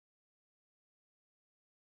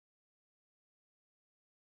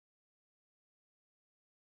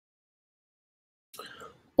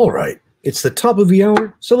All right, it's the top of the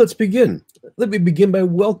hour, so let's begin. Let me begin by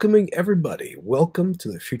welcoming everybody. Welcome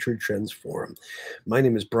to the Future Trends Forum. My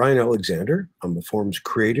name is Brian Alexander. I'm the forum's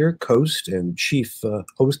creator, host, and chief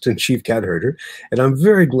cat herder, and I'm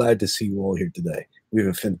very glad to see you all here today. We have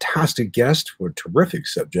a fantastic guest for a terrific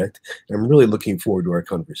subject, and I'm really looking forward to our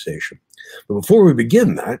conversation. But before we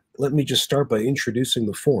begin that, let me just start by introducing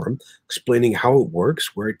the forum, explaining how it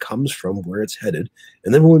works, where it comes from, where it's headed,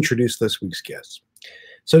 and then we'll introduce this week's guests.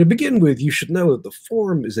 So to begin with, you should know that the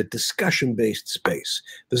forum is a discussion-based space.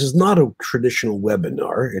 This is not a traditional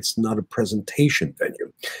webinar. It's not a presentation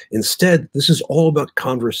venue. Instead, this is all about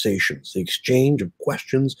conversations, the exchange of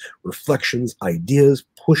questions, reflections, ideas,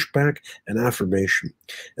 pushback, and affirmation.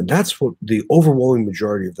 And that's what the overwhelming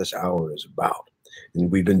majority of this hour is about.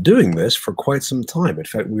 And we've been doing this for quite some time. In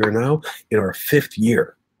fact, we are now in our 5th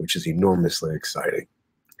year, which is enormously exciting.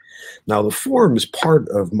 Now, the forum is part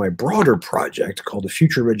of my broader project called the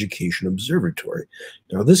Future of Education Observatory.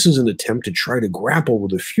 Now, this is an attempt to try to grapple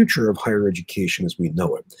with the future of higher education as we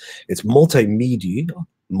know it. It's multimedia,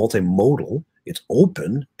 multimodal, it's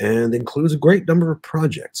open, and includes a great number of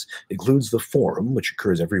projects. It includes the forum, which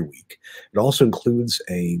occurs every week. It also includes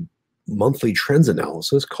a monthly trends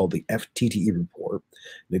analysis called the FTTE report.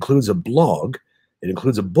 It includes a blog. It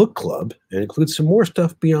includes a book club, and it includes some more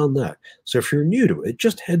stuff beyond that. So if you're new to it,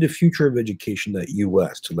 just head to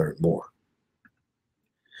futureofeducation.us to learn more.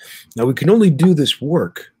 Now, we can only do this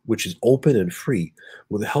work, which is open and free,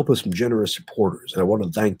 with the help of some generous supporters, and I want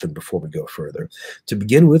to thank them before we go further. To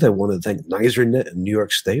begin with, I want to thank NYSERNet in New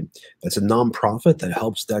York State. That's a nonprofit that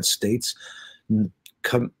helps that state's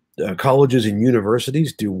colleges and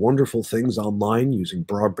universities do wonderful things online using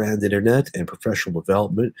broadband internet and professional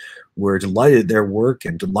development. We're delighted their work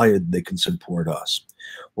and delighted they can support us.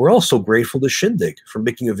 We're also grateful to Shindig for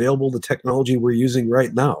making available the technology we're using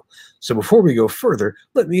right now. So before we go further,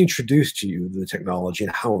 let me introduce to you the technology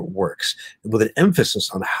and how it works, with an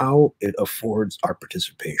emphasis on how it affords our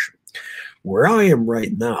participation. Where I am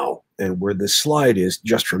right now, and where this slide is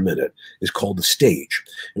just for a minute, is called the stage.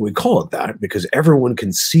 And we call it that because everyone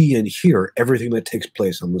can see and hear everything that takes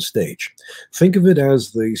place on the stage. Think of it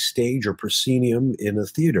as the stage or proscenium in a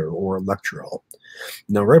theater or a lecture hall.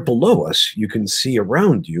 Now, right below us, you can see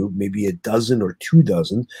around you maybe a dozen or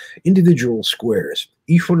 24 individual squares.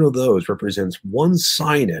 Each one of those represents one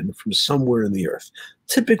sign-in from somewhere in the earth.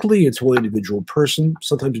 Typically, it's one individual person.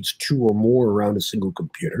 Sometimes it's 2 or more around a single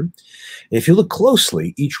computer. And if you look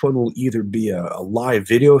closely, each one will either be a live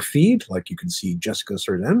video feed, like you can see Jessica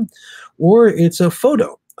Sardem, or it's a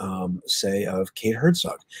photo, say, of Kate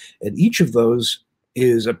Herzog. And each of those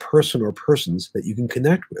is a person or persons that you can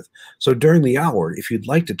connect with. So during the hour, if you'd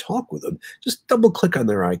like to talk with them, just double click on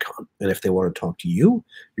their icon. And if they want to talk to you,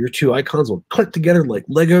 your 2 icons will click together like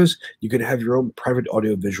Legos. You can have your own private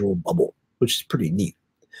audiovisual bubble, which is pretty neat.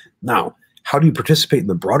 Now, how do you participate in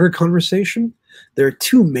the broader conversation? There are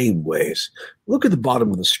 2 main ways. Look at the bottom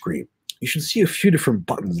of the screen. You should see a few different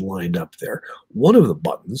buttons lined up there. One of the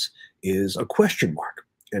buttons is a question mark.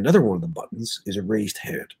 Another one of the buttons is a raised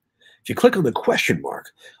hand. If you click on the question mark,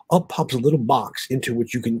 up pops a little box into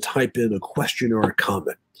which you can type in a question or a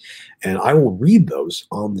comment. And I will read those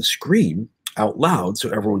on the screen out loud so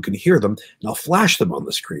everyone can hear them, and I'll flash them on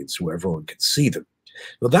the screen so everyone can see them.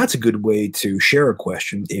 Now, that's a good way to share a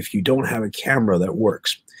question if you don't have a camera that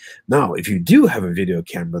works. Now, if you do have a video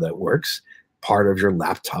camera that works, part of your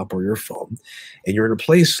laptop or your phone, and you're in a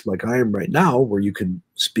place like I am right now where you can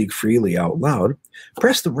speak freely out loud,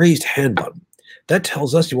 press the raised hand button. That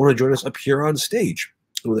tells us you want to join us up here on stage.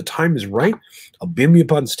 And when the time is right, I'll beam you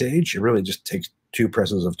up on stage. It really just takes 2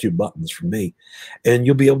 presses of 2 buttons from me. And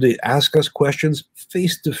you'll be able to ask us questions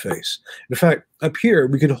face to face. In fact, up here,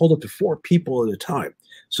 we can hold up to 4 people at a time.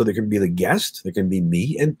 So there can be the guest, there can be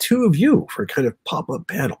me, and 2 of you for a kind of pop-up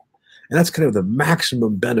panel. And that's kind of the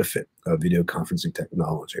maximum benefit of video conferencing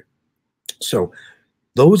technology. So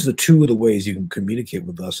those are 2 of the ways you can communicate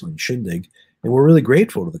with us on Shindig. And we're really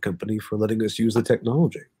grateful to the company for letting us use the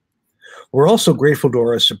technology. We're also grateful to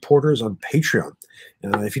our supporters on Patreon.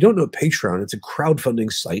 If you don't know Patreon, it's a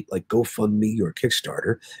crowdfunding site like GoFundMe or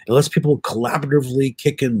Kickstarter. It lets people collaboratively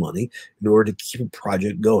kick in money in order to keep a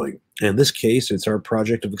project going. In this case, it's our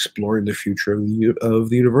project of exploring the future of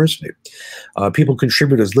the university. People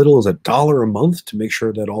contribute as little as $1 a month to make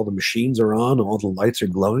sure that all the machines are on, all the lights are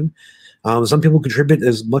glowing. Some people contribute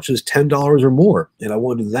as much as $10 or more, and I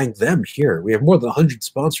want to thank them here. We have more than 100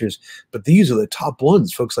 sponsors, but these are the top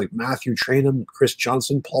ones. Folks like Matthew Trainham, Chris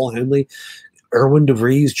Johnson, Paul Henley, Erwin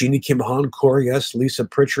DeVries, Jeannie Kim Han, Corey S., Lisa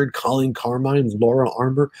Pritchard, Colleen Carmine, Laura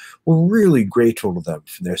Armour. We're really grateful to them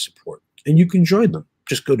for their support, and you can join them.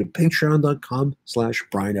 just go to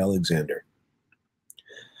patreon.com/Brian Alexander.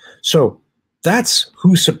 So that's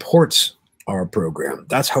who supports our program.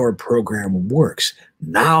 That's how our program works.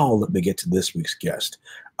 Now let me get to this week's guest.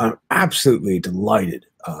 I'm absolutely delighted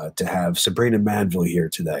to have Sabrina Manville here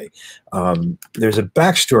today. There's a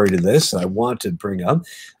backstory to this I want to bring up.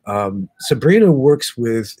 Sabrina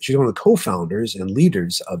she's one of the co-founders and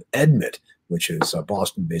leaders of Edmit, which is a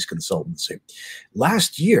Boston-based consultancy.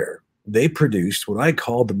 Last year, they produced what I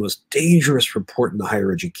call the most dangerous report in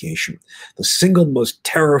higher education, the single most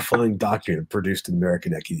terrifying document produced in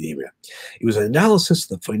American academia. It was an analysis of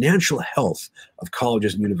the financial health of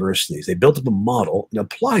colleges and universities. They built up a model and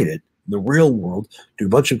applied it in the real world to a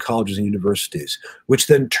bunch of colleges and universities, which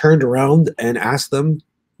then turned around and asked them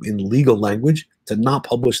in legal language to not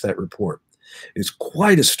publish that report. It's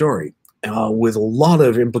quite a story. With a lot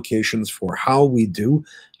of implications for how we do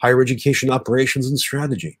higher education operations and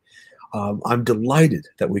strategy. I'm delighted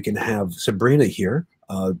that we can have Sabrina here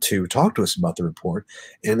to talk to us about the report.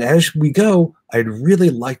 And as we go, I'd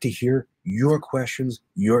really like to hear your questions,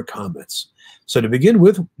 your comments. So to begin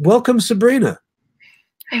with, welcome, Sabrina.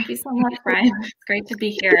 Thank you so much, Brian. It's great to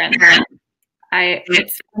be here. And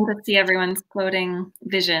it's fun to see everyone's floating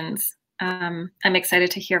visions. I'm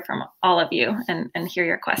excited to hear from all of you and hear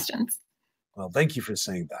your questions. Well, thank you for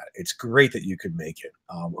saying that. It's great that you could make it.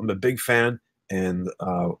 I'm a big fan. And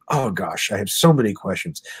oh gosh, I have so many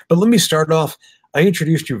questions. But let me start off. I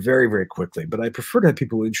introduced you very, very quickly, but I prefer to have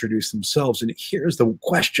people introduce themselves. And here's the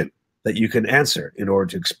question that you can answer in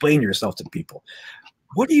order to explain yourself to people.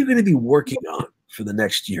 What are you going to be working on for the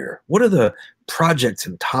next year? What are the projects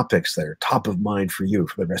and topics that are top of mind for you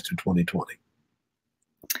for the rest of 2020?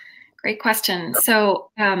 Great question. So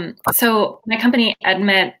my company,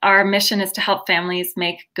 Edmit, our mission is to help families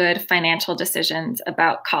make good financial decisions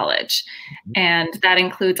about college. And that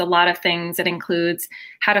includes a lot of things. It includes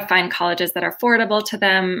how to find colleges that are affordable to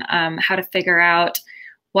them, how to figure out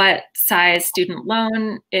what size student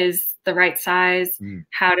loan is the right size,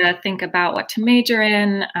 how to think about what to major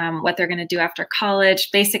in, what they're going to do after college,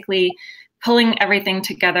 basically pulling everything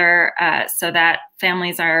together so that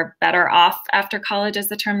families are better off after college is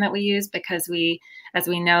the term that we use, because as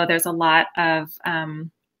we know, there's a lot of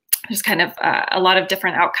a lot of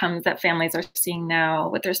different outcomes that families are seeing now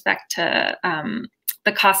with respect to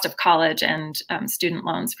the cost of college and student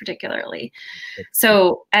loans particularly.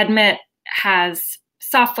 So Edmit has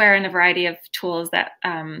software and a variety of tools that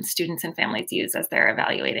students and families use as they're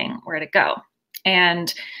evaluating where to go.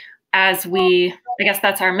 And I guess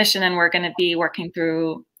that's our mission, and we're going to be working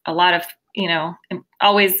through a lot of,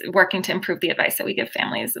 always working to improve the advice that we give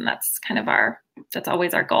families, and that's that's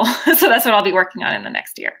always our goal. So that's what I'll be working on in the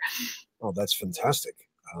next year. Oh, that's fantastic.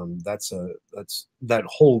 That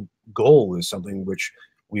whole goal is something which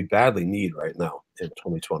we badly need right now in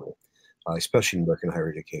 2020, especially in American higher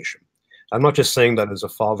education. I'm not just saying that as a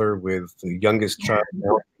father with the youngest child in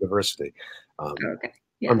university. Okay.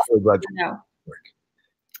 Yes. I'm so glad you work.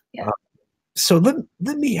 Yeah. So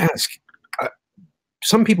let me ask,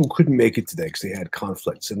 some people couldn't make it today because they had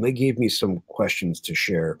conflicts, and they gave me some questions to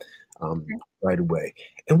share right away.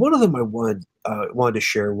 And one of them I wanted to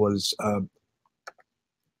share was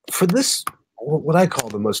for this, what I call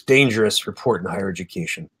the most dangerous report in higher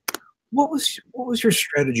education. What was your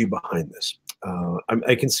strategy behind this?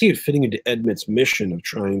 I can see it fitting into Edmit's mission of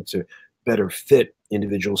trying to better fit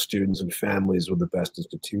individual students and families with the best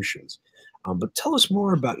institutions. But tell us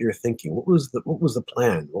more about your thinking. What was the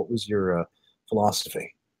plan? What was your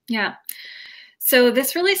philosophy? Yeah. So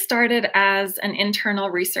this really started as an internal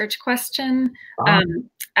research question.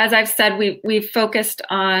 As I've said, we've focused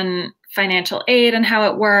on financial aid and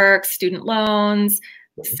how it works, student loans,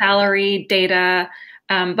 salary data.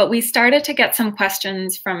 But we started to get some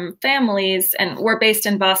questions from families, and we're based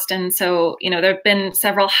in Boston. So, there have been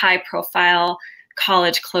several high-profile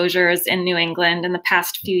college closures in New England in the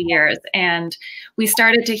past few years. And we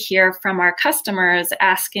started to hear from our customers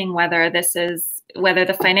asking whether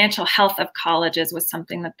the financial health of colleges was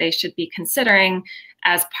something that they should be considering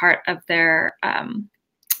as part of their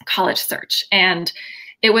college search. And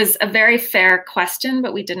it was a very fair question,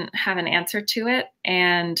 but we didn't have an answer to it.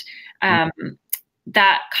 And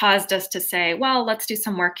that caused us to say, well, let's do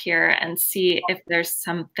some work here and see if there's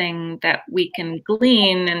something that we can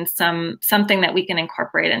glean and something that we can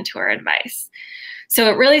incorporate into our advice. So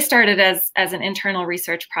it really started as an internal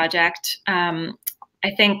research project. I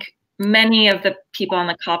think many of the people on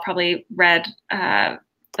the call probably read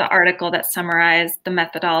the article that summarized the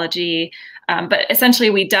methodology, but essentially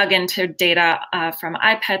we dug into data from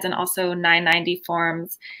iPads and also 990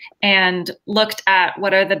 forms and looked at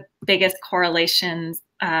what are the biggest correlations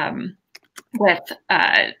with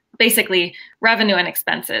basically revenue and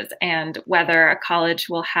expenses, and whether a college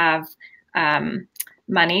will have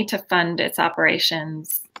money to fund its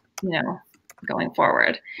operations, going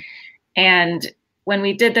forward. And when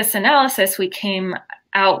we did this analysis, we came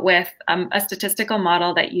out with a statistical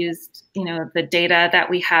model that used, the data that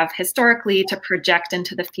we have historically to project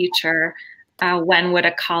into the future. When would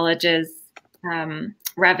a college's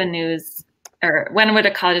revenues, or when would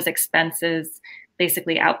a college's expenses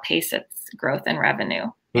basically outpace its growth in revenue?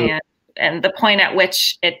 And the point at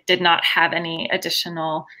which it did not have any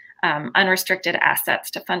additional unrestricted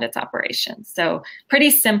assets to fund its operations. So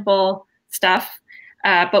pretty simple stuff.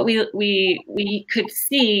 But we could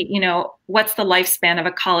see, what's the lifespan of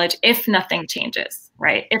a college if nothing changes,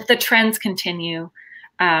 right? If the trends continue,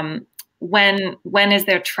 when is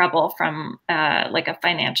there trouble from like a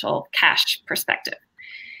financial cash perspective?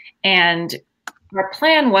 And our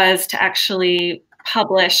plan was to actually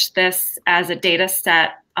publish this as a data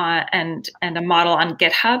set and a model on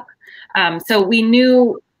GitHub. So we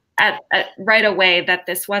knew right away that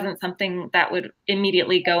this wasn't something that would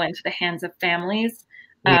immediately go into the hands of families.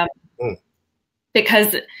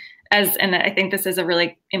 Because and I think this is a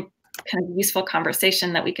really kind of useful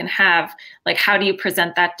conversation that we can have, like, how do you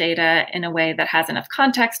present that data in a way that has enough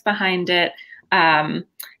context behind it, so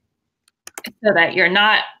that you're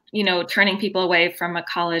not, turning people away from a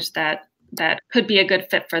college that could be a good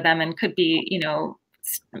fit for them and could be,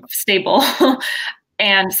 stable.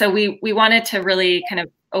 And so we wanted to really kind of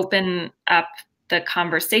open up the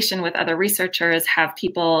conversation with other researchers, have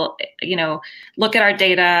people, look at our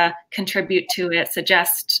data, contribute to it,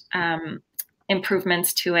 suggest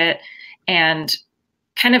improvements to it, and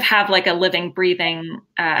kind of have like a living, breathing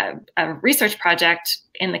a research project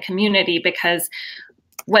in the community. Because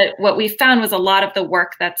what we found was a lot of the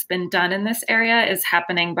work that's been done in this area is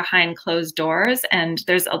happening behind closed doors, and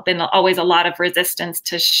there's been always a lot of resistance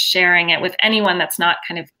to sharing it with anyone that's not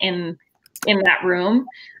kind of in that room,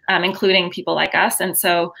 including people like us. And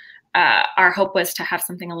so our hope was to have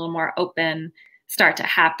something a little more open start to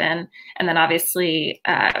happen. And then obviously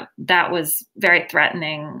that was very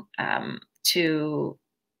threatening to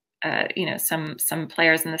some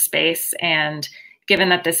players in the space. And given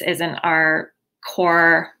that this isn't our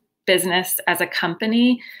core business as a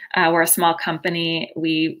company, we're a small company,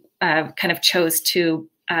 we kind of chose to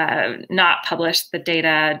not publish the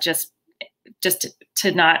data just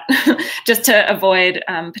to not just to avoid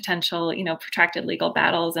potential protracted legal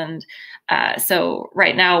battles. And so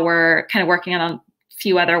right now we're kind of working on a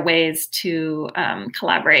few other ways to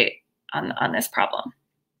collaborate on this problem.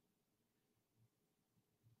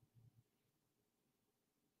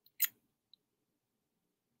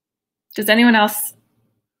 Does anyone else,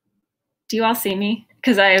 do you all see me?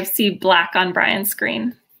 Because I see black on Brian's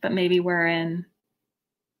screen, but maybe we're in.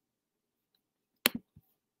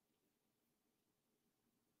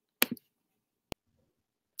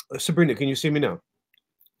 Sabrina, can you see me now?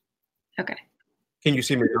 Okay. Can you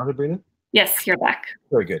see me now, Sabrina? Yes, you're back.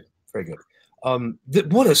 Very good. Very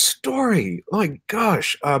good. What a story. Oh my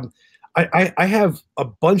gosh. I have a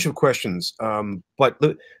bunch of questions, but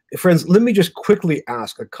friends, let me just quickly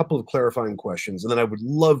ask a couple of clarifying questions, and then I would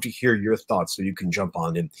love to hear your thoughts so you can jump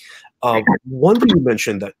on in. One thing you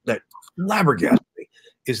mentioned that flabbergasted me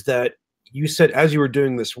is that you said as you were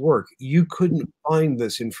doing this work, you couldn't find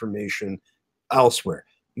this information elsewhere.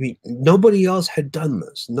 I mean, nobody else had done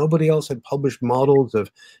this. Nobody else had published models of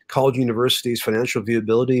college universities' financial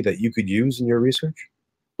viability that you could use in your research?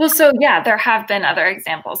 Well, so yeah, there have been other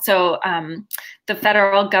examples. So the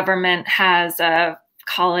federal government has a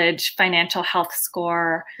college financial health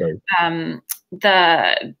score. Right.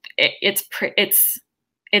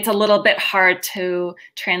 It's a little bit hard to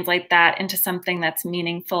translate that into something that's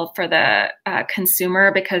meaningful for the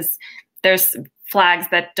consumer, because there's flags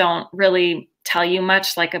that don't really tell you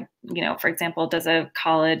much, like for example, did a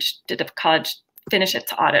college finish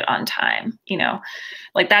its audit on time?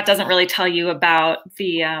 Like that doesn't really tell you about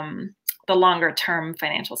the longer term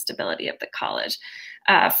financial stability of the college.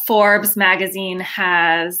 Forbes magazine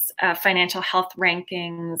has financial health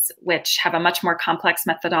rankings, which have a much more complex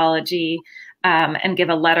methodology and give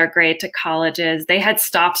a letter grade to colleges. They had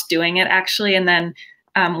stopped doing it actually, and then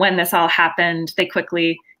when this all happened, they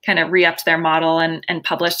quickly kind of re-upped their model and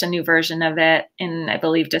published a new version of it in, I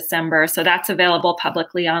believe, December. So that's available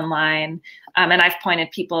publicly online. And I've pointed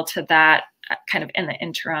people to that kind of in the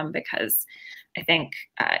interim, because I think,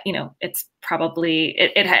 it's probably,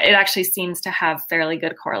 it actually seems to have fairly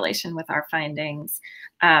good correlation with our findings.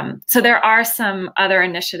 So there are some other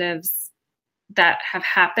initiatives that have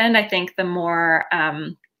happened. I think the more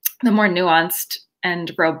nuanced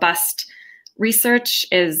and robust research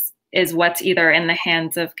is is what's either in the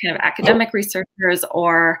hands of kind of academic researchers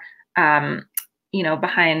or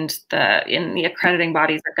behind in the accrediting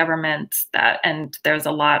bodies of governments, and there's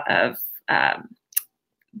a lot of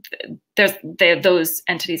those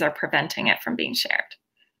entities are preventing it from being shared.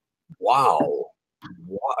 Wow.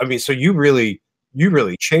 I mean, so you really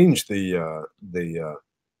changed the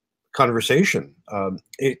conversation.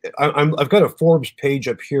 I've got a Forbes page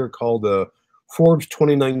up here called Forbes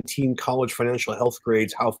 2019 College Financial Health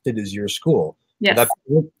Grades. How fit is your school? Yes.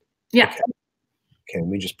 Yeah. Okay, let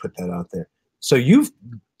me just put that out there. So you've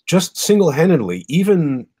just single-handedly,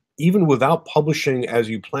 even without publishing as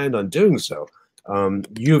you planned on doing so,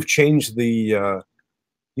 you've changed the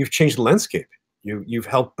landscape. You've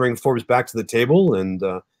helped bring Forbes back to the table, and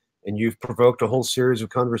you've provoked a whole series of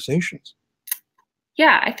conversations.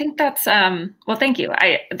 Yeah, I think that's well, thank you.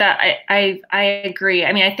 I agree.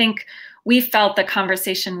 I mean, I think we felt the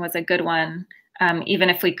conversation was a good one, even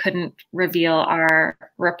if we couldn't reveal our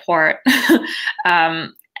report.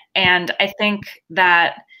 And I think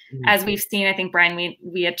that, as we've seen, I think, Brian,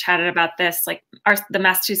 we had chatted about this, like the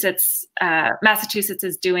Massachusetts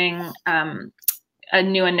is doing a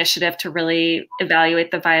new initiative to really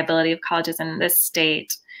evaluate the viability of colleges in this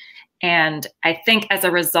state. And I think as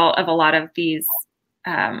a result of a lot of these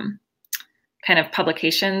kind of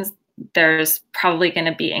publications, there's probably going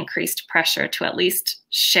to be increased pressure to at least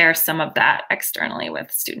share some of that externally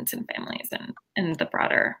with students and families and the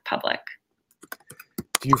broader public.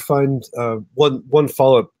 Do you find one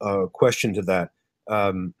follow-up question to that?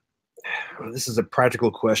 This is a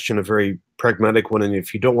practical question, a very pragmatic one, and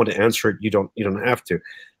if you don't want to answer it, you don't have to.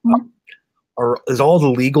 Mm-hmm. Is all the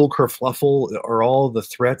legal kerfluffle, are all the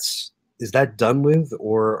threats, is that done with,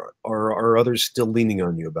 or are others still leaning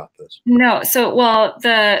on you about this? No. So, well,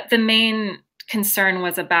 the main concern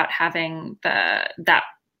was about having that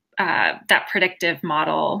predictive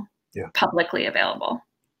model publicly available.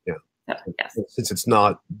 Yeah. So, yes. Since it's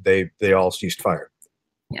not, they all ceased fire.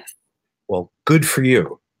 Yes. Well, good for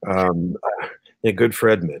you. Yeah, good for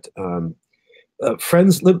Edmit.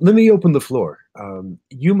 Friends, let me open the floor.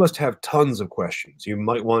 You must have tons of questions. You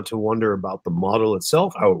might want to wonder about the model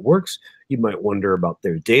itself, how it works. You might wonder about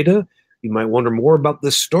their data. You might wonder more about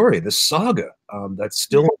this story, this saga that's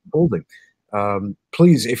still unfolding.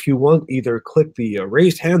 Please, if you want, either click the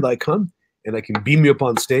raised hand icon, and I can beam you up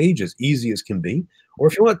on stage as easy as can be. Or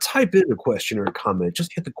if you want to type in a question or a comment,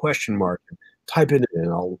 just hit the question mark and type it in,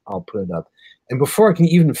 and I'll put it up. And before I can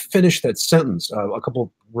even finish that sentence, a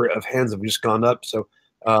couple of hands have just gone up. So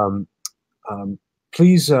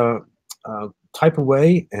please type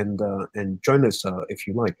away and join us if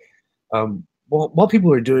you like. While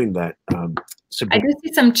people are doing that, I do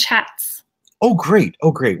see some chats. Oh, great.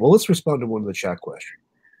 Oh, great. Well, let's respond to one of the chat questions.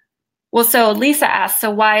 Well, so Lisa asked, so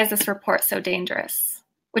why is this report so dangerous?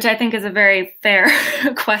 Which I think is a very fair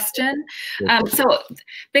question. So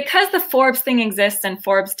because the Forbes thing exists and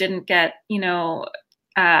Forbes didn't get,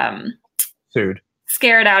 sued,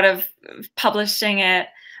 scared out of publishing it,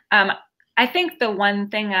 I think the one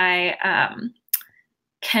thing I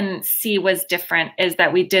can see was different is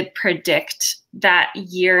that we did predict that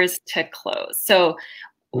years to close. So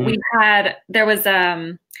there was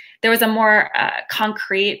a more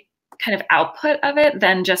concrete kind of output of it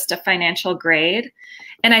than just a financial grade.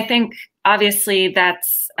 And I think obviously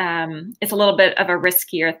that's it's a little bit of a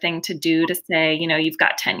riskier thing to do, to say, you've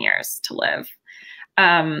got 10 years to live.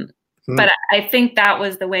 But I think that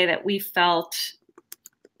was the way that we felt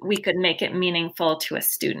we could make it meaningful to a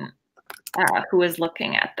student who was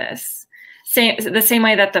looking at this. The same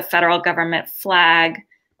way that the federal government flag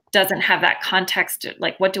doesn't have that context,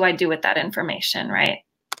 like, what do I do with that information, right?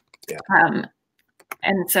 Yeah.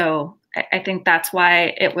 And so I think that's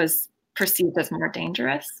why it was perceived as more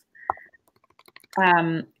dangerous.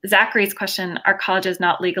 Zachary's question, are colleges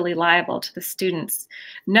not legally liable to the students?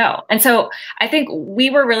 No. And so I think we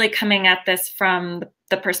were really coming at this from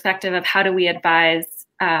the perspective of how do we advise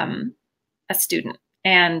a student?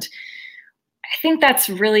 And I think that's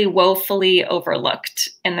really woefully overlooked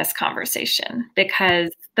in this conversation,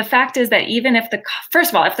 because the fact is that even if first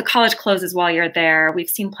of all, if the college closes while you're there, we've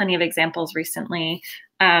seen plenty of examples recently.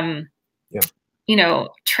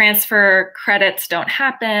 Transfer credits don't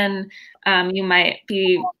happen. You might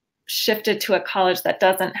be shifted to a college that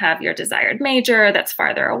doesn't have your desired major, that's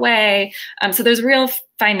farther away. So there's real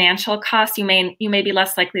financial costs. You may be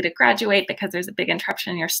less likely to graduate because there's a big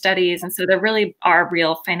interruption in your studies. And so there really are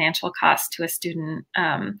real financial costs to a student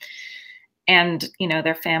and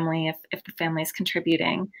their family, if the family is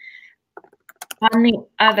contributing. On the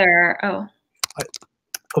other,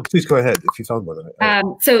 please go ahead if you found one.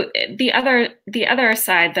 So the other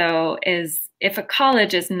side, though, is if a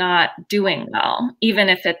college is not doing well, even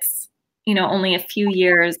if it's, you know, only a few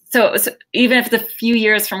years, so even if it's a few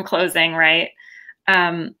years from closing, right,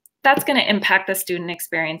 that's going to impact the student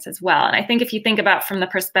experience as well. And I think if you think about from the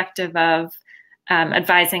perspective of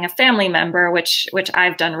advising a family member, which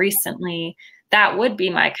I've done recently, that would be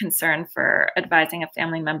my concern for advising a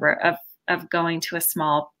family member of going to a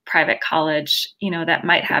small private college, you know, that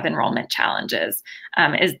might have enrollment challenges,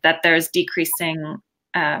 is that there's decreasing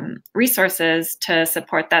resources to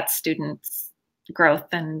support that student's growth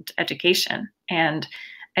and education. And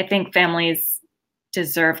I think families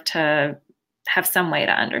deserve to have some way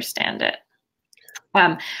to understand it.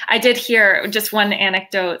 I did hear just one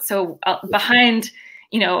anecdote. So behind,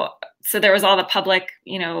 you know, so there was all the public,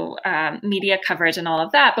 you know, media coverage and all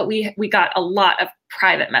of that, but we got a lot of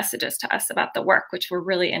private messages to us about the work, which were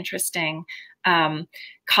really interesting.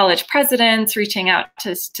 College presidents reaching out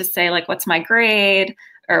to say, like, what's my grade,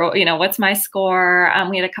 or, you know, what's my score?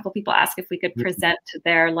 We had a couple people ask if we could present to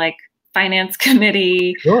their like finance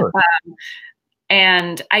committee. Sure.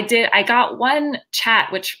 And I got one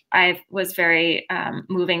chat, which was very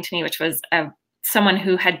moving to me, which was someone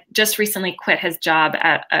who had just recently quit his job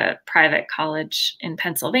at a private college in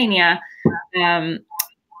Pennsylvania,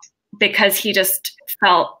 because he just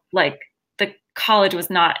felt like the college was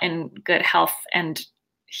not in good health and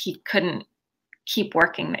he couldn't keep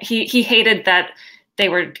working. He hated that they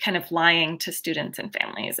were kind of lying to students and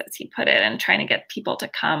families, as he put it, and trying to get people to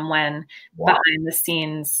come when behind the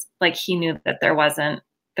scenes, like, he knew that there weren't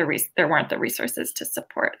the resources to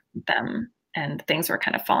support them, and things were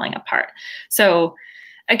kind of falling apart. So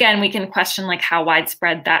again, we can question like how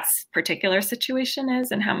widespread that particular situation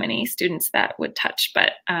is and how many students that would touch.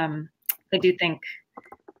 But I do think,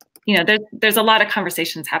 you know, there's a lot of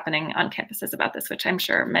conversations happening on campuses about this, which I'm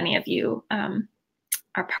sure many of you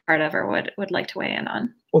are part of or would like to weigh in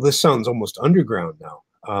on. Well, this sounds almost underground now.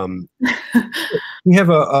 We have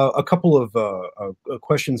a couple of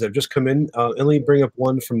questions that have just come in. And let me bring up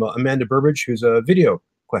one from Amanda Burbridge, who's a video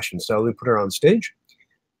question. So let me put her on stage.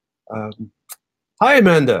 Hi,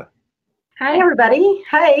 Amanda. Hi, everybody.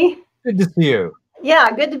 Hi. Good to see you.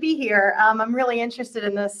 Yeah, good to be here. I'm really interested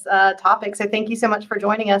in this topic, so thank you so much for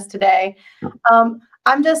joining us today.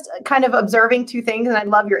 I'm just kind of observing two things, and I'd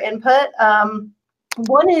love your input.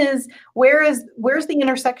 One is where's the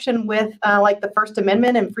intersection with like the First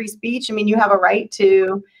Amendment and free speech? I mean, you have a right to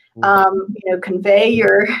you know, convey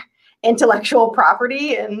your intellectual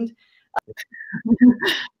property, and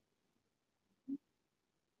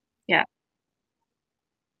yeah.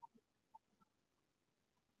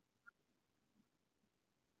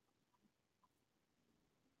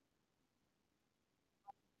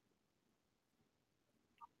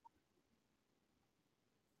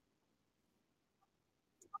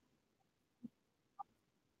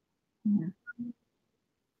 Mm-hmm.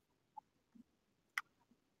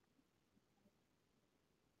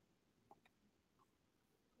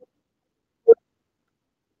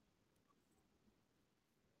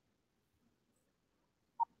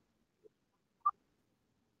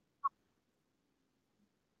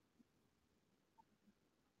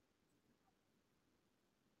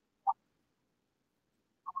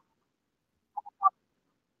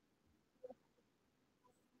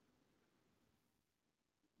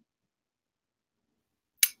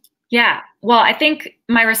 Yeah, well, I think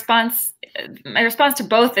my response to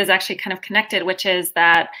both is actually kind of connected, which is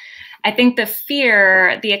that I think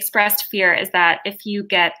the expressed fear is that if you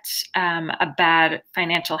get a bad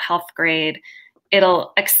financial health grade,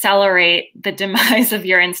 it'll accelerate the demise of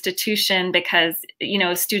your institution because, you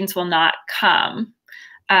know, students will not come.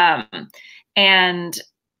 And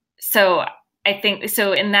so I think,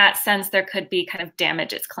 so in that sense, there could be kind of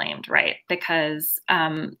damages claimed, right? Because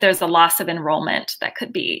there's a loss of enrollment that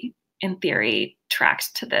could be, in theory,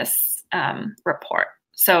 tracked to this report.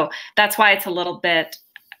 So that's why it's a little bit,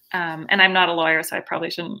 and I'm not a lawyer, so I probably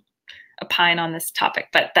shouldn't opine on this topic,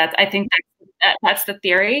 but I think that's the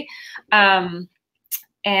theory. And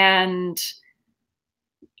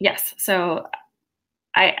yes, so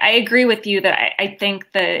I agree with you that I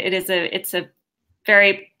think that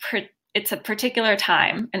it's a particular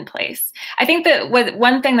time and place. I think that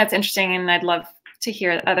one thing that's interesting, and I'd love to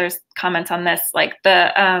hear others' comments on this, like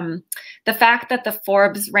the fact that the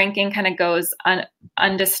Forbes ranking kind of goes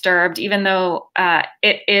undisturbed, even though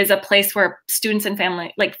it is a place where students and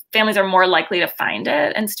families are more likely to find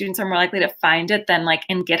it, and students are more likely to find it than like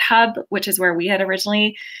in GitHub, which is where we had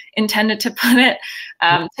originally intended to put it.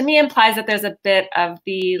 To me, implies that there's a bit of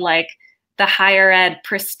the higher ed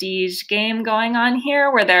prestige game going on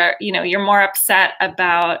here, where you're more upset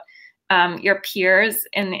about your peers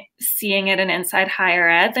in seeing it in Inside Higher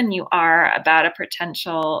Ed than you are about a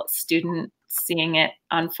potential student seeing it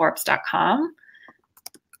on Forbes.com.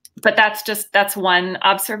 But that's one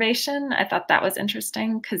observation. I thought that was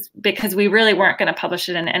interesting because we really weren't going to publish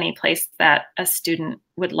it in any place that a student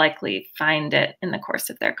would likely find it in the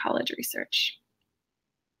course of their college research.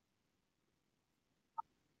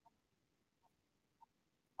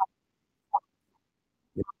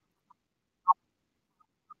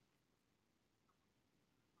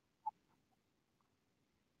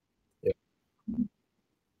 Yeah.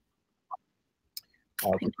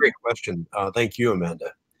 It's a great question. Thank you,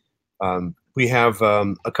 Amanda. We have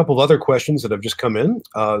a couple of other questions that have just come in.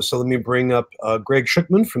 So let me bring up Greg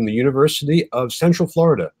Schuckman from the University of Central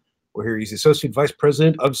Florida, where here he's the Associate Vice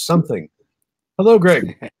President of something. Hello,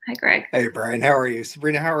 Greg. Hi, Greg. Hey, Brian. How are you?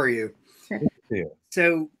 Sabrina, how are you? Good to see you.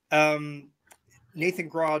 So Nathan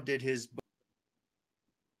Graw did his book.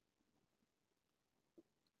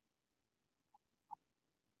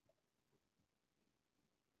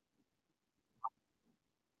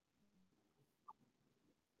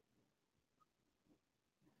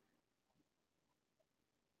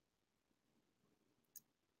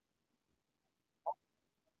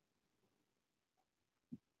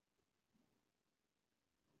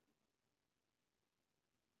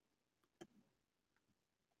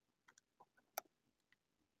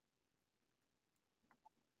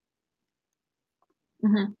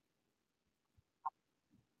 Mm-hmm.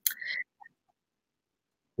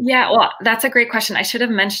 Yeah, well, that's a great question. I should have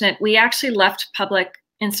mentioned it. We actually left public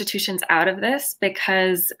institutions out of this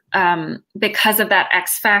because of that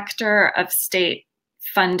X factor of state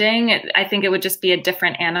funding. I think it would just be a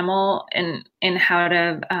different animal in how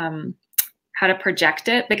to project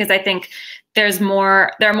it, because I think there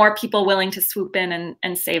are more people willing to swoop in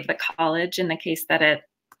and save the college in the case that it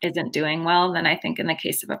isn't doing well than I think in the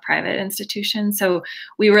case of a private institution. So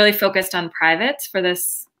we really focused on privates for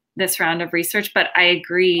this round of research, but I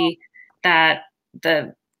agree that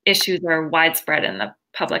the issues are widespread in the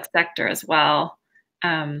public sector as well.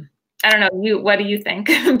 I don't know, what do you think?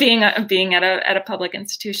 being at a public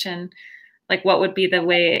institution, like what would be the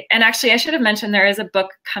way? And actually, I should have mentioned there is a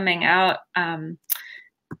book coming out,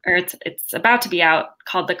 or it's about to be out,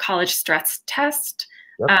 called The College Stress Test,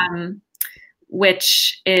 yep.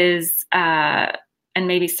 Which is and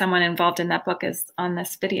maybe someone involved in that book is on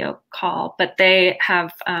this video call, but they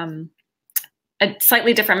have a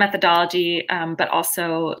slightly different methodology, but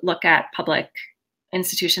also look at public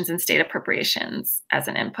institutions and state appropriations as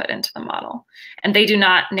an input into the model. And they do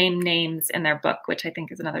not name names in their book, which I think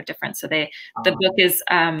is another difference. So the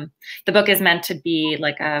book is meant to be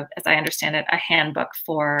like as I understand it, a handbook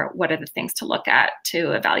for what are the things to look at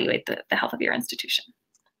to evaluate the health of your institution.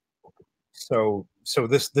 So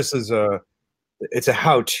this is it's a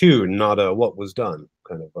how-to, not a what was done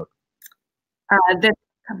kind of book. This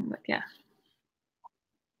coming with, yeah.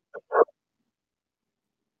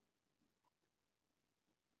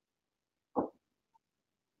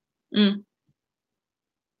 Mm.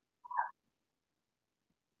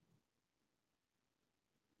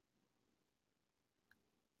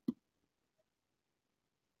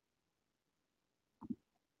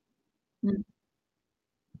 Mm.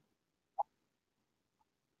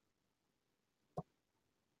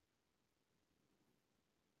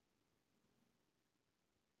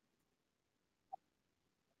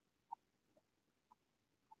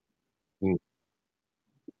 Mm.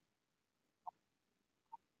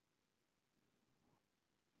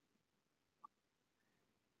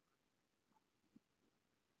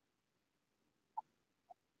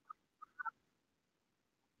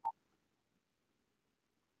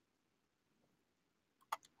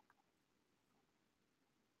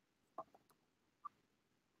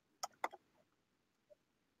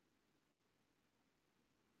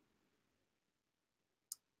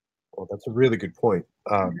 Well, that's a really good point.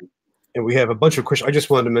 And we have a bunch of questions. I just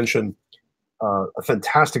wanted to mention a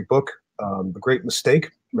fantastic book, The Great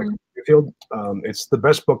Mistake, by Field. It's the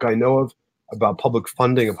best book I know of about public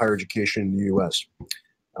funding of higher education in the U.S.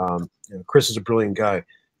 Chris is a brilliant guy.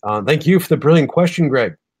 Thank you for the brilliant question,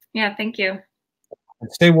 Greg. Yeah, thank you.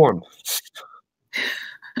 And stay warm.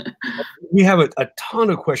 We have a ton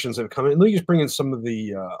of questions that have come in. Let me just bring in some of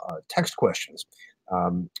the text questions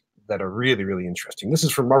that are really, really interesting. This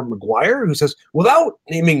is from Robert McGuire, who says, without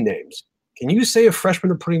naming names, can you say if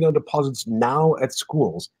freshmen are putting down deposits now at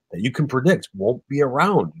schools that you can predict won't be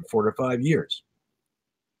around in 4 to 5 years?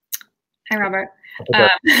 Hi, Robert. Okay.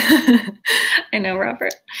 I know,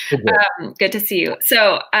 Robert. Okay. Good to see you.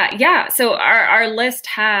 So yeah, so our list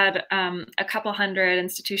had a couple hundred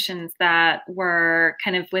institutions that were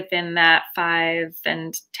kind of within that 5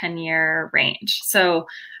 and 10 year range. So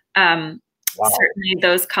Wow. certainly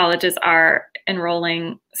those colleges are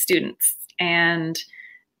enrolling students. And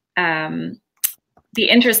the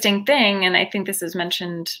interesting thing, and I think this is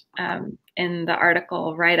mentioned in the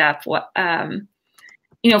article write-up,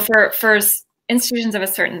 you know, for institutions of a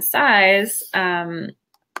certain size, a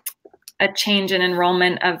change in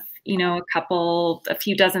enrollment of, you know, a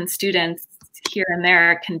few dozen students here and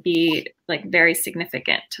there can be like very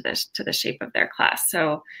significant to the shape of their class.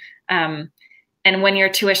 So, and when you're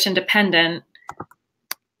tuition dependent,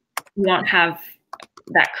 you don't have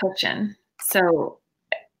that cushion. So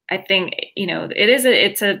I think, you know,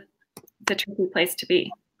 it's a tricky place to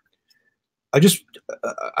be. I just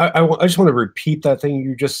want to repeat that thing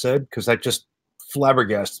you just said, because that just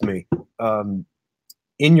flabbergasted me.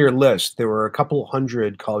 In your list, there were a couple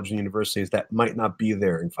hundred colleges and universities that might not be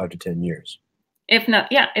there in 5 to 10 years. If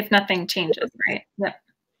nothing changes, right? Yeah.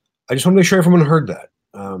 I just want to make sure everyone heard that,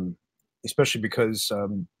 especially because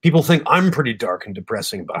people think I'm pretty dark and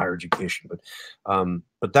depressing about higher education,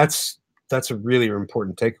 but that's a really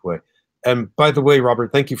important takeaway. And by the way,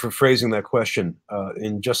 Robert, thank you for phrasing that question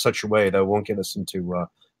in just such a way that won't get us into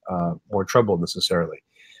more trouble necessarily.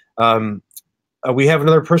 We have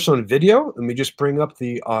another person on video. Let me just bring up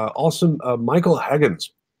the awesome Michael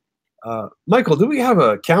Higgins. Michael, do we have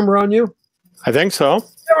a camera on you? I think so.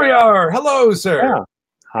 There we are. Hello, sir. Yeah.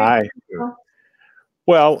 Hi.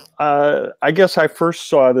 Well, I guess I first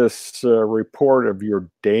saw this report of your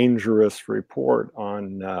dangerous report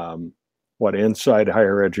on Inside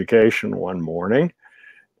Higher Education one morning,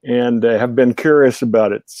 and have been curious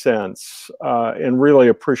about it since, and really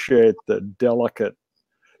appreciate the delicate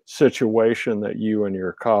situation that you and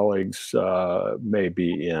your colleagues may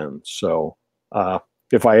be in. So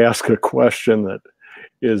if I ask a question that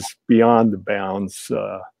is beyond the bounds,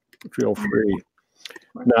 feel free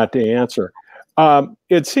not to answer.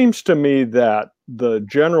 It seems to me that the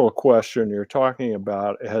general question you're talking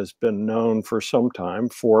about has been known for some time.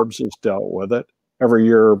 Forbes has dealt with it. Every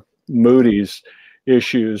year, Moody's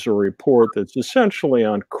issues a report that's essentially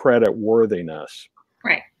on credit worthiness.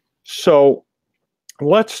 Right. So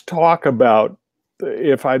let's talk about,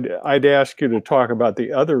 if I'd ask you to talk about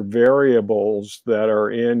the other variables that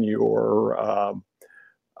are in your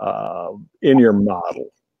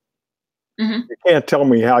model. Mm-hmm. You can't tell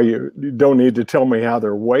me you don't need to tell me how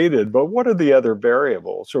they're weighted, but what are the other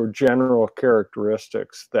variables or general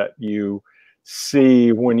characteristics that you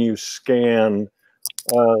see when you scan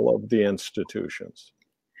all of the institutions?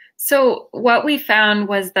 So what we found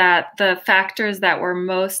was that the factors that were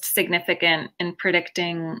most significant in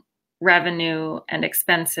predicting revenue and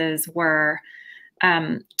expenses were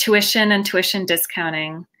tuition and tuition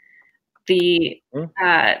discounting, the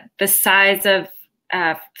size of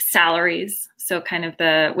salaries, so kind of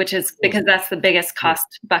which is because that's the biggest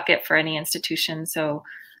cost bucket for any institution. So,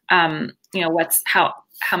 you know, how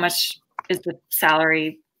much is the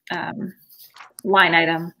salary line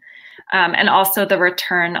item? And also the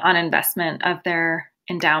return on investment of their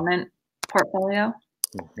endowment portfolio.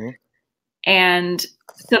 Mm-hmm. And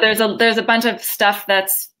so there's a bunch of stuff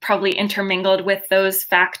that's probably intermingled with those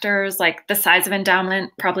factors, like the size of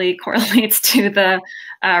endowment probably correlates to the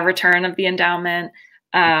return of the endowment,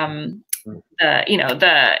 the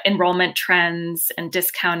enrollment trends and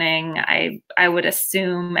discounting. I would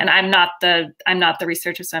assume, and I'm not the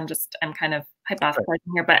researcher, so I'm kind of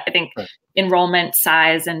hypothesizing here, but I think enrollment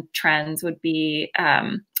size and trends would be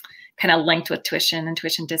kind of linked with tuition and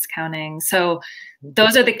tuition discounting. So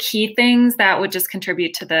those are the key things that would just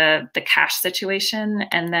contribute to the cash situation.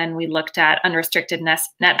 And then we looked at unrestricted net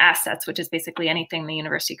assets, which is basically anything the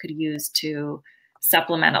university could use to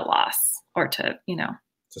supplement a loss or to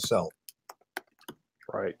sell.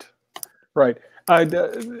 Right. Right.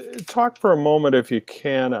 Talk for a moment, if you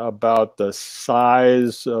can, about the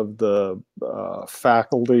size of the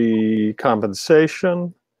faculty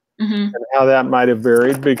compensation. Mm-hmm. And how that might have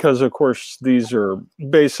varied, because of course these are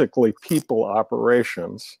basically people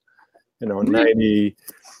operations.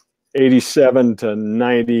 87 to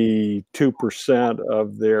 92%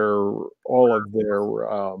 of all of their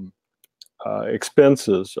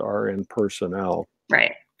expenses are in personnel.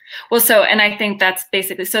 Right. Well, and I think that's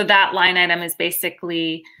basically, so that line item is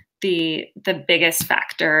basically the biggest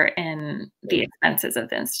factor in the expenses of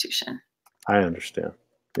the institution. I understand.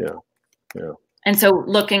 Yeah. Yeah. And so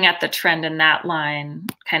looking at the trend in that line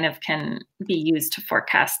kind of can be used to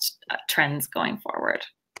forecast trends going forward.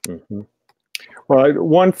 Mm-hmm. Well,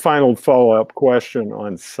 one final follow-up question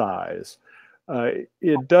on size.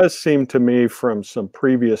 It does seem to me from some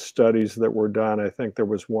previous studies that were done, I think there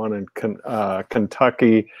was one in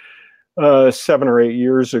Kentucky 7 or 8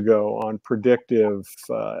 years ago on predictive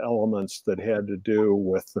elements that had to do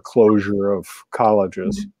with the closure of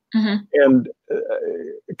colleges. Mm-hmm. And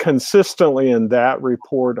consistently in that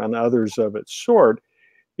report and others of its sort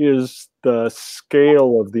is the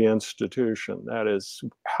scale of the institution. That is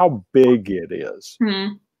how big it is.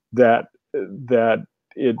 Mm-hmm. That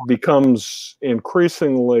it becomes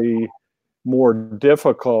increasingly more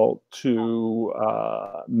difficult to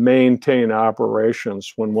maintain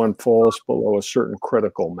operations when one falls below a certain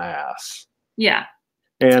critical mass. Yeah.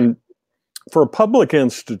 And for public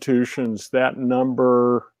institutions, that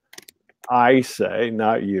number, I say,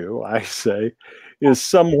 not you, I say, is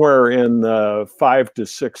somewhere in the 5,000 to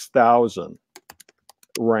 6,000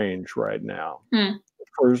 range right now. Mm.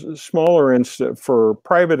 For smaller for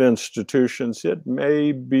private institutions, it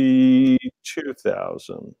may be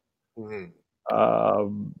 2,000.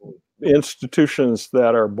 Institutions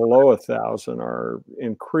that are below 1,000 are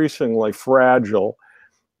increasingly fragile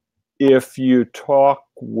if you talk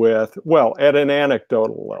with, well, at an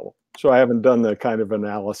anecdotal level. So I haven't done the kind of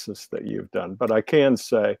analysis that you've done, but I can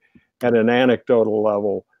say at an anecdotal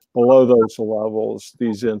level, below those levels,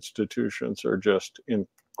 these institutions are just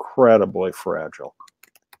incredibly fragile.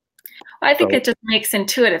 I think it just makes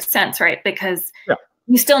intuitive sense, right? Because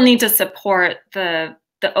you still need to support the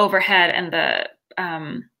overhead and the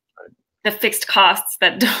fixed costs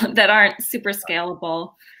that aren't super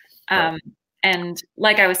scalable. And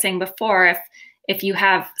like I was saying before, if you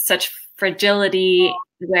have such fragility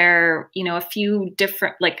where, you know, a few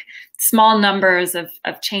different, like small numbers of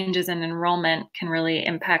changes in enrollment can really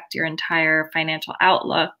impact your entire financial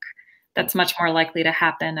outlook, that's much more likely to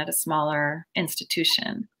happen at a smaller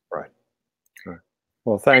institution. Right.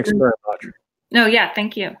 Well, thanks very much. No, yeah,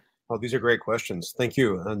 thank you. Oh, these are great questions. Thank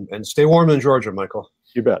you. And stay warm in Georgia, Michael.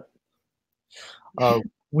 You bet.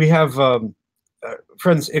 We have,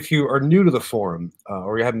 friends, if you are new to the forum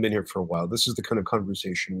or you haven't been here for a while, this is the kind of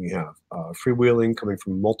conversation we have. Freewheeling, coming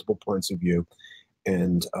from multiple points of view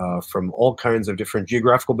and from all kinds of different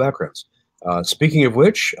geographical backgrounds. Speaking of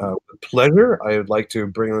which, with pleasure, I would like to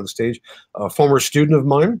bring on the stage a former student of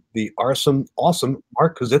mine, the awesome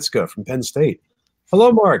Mark Kozitska from Penn State.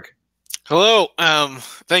 Hello, Mark. Hello.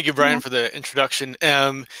 Thank you, Brian, for the introduction.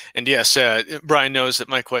 And yes, Brian knows that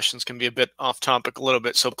my questions can be a bit off topic a little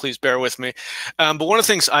bit, so please bear with me. But one of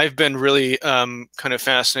the things I've been really kind of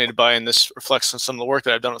fascinated by, and this reflects on some of the work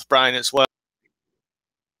that I've done with Brian as well,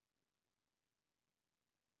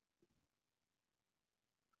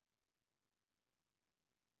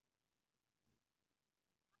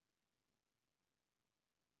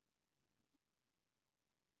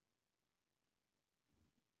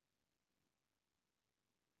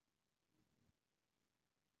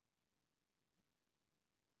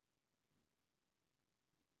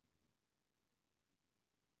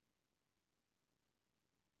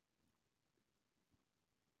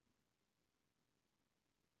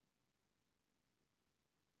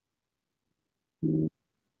 Mm-hmm.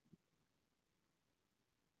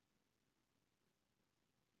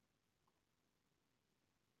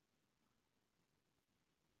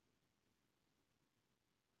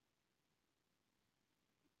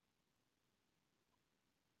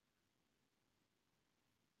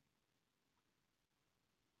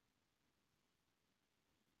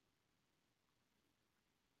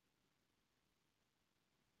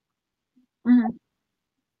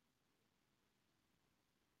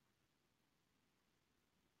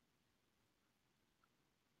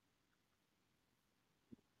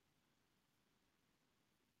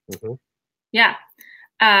 Mm-hmm. Yeah.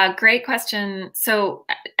 Great question. So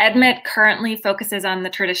Edmit currently focuses on the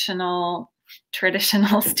traditional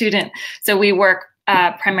student. So we work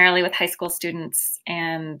primarily with high school students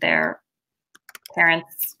and their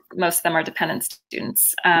parents. Most of them are dependent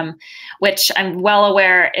students, which I'm well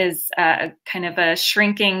aware is kind of a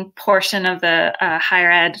shrinking portion of the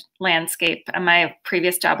higher ed landscape. My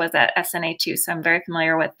previous job was at SNA2, so I'm very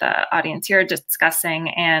familiar with the audience you're discussing.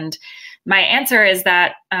 And my answer is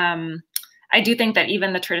that I do think that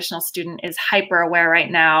even the traditional student is hyper aware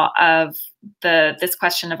right now of this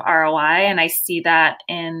question of ROI. And I see that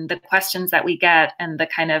in the questions that we get and the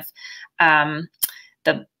kind of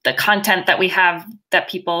the content that we have that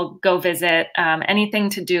people go visit. Anything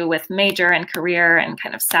to do with major and career and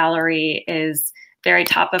kind of salary is very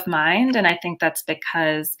top of mind. And I think that's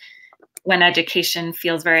because when education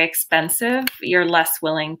feels very expensive, you're less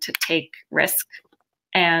willing to take risk.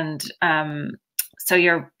 And so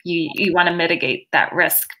you want to mitigate that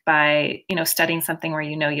risk by, you know, studying something where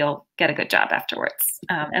you know you'll get a good job afterwards.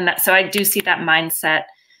 So I do see that mindset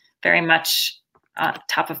very much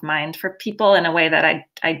top of mind for people in a way that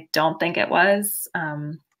I don't think it was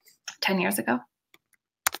 10 years ago.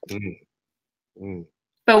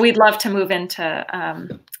 But we'd love to move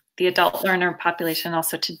into the adult learner population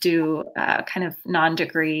also to do kind of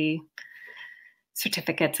non-degree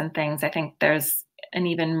certificates and things. I think there's an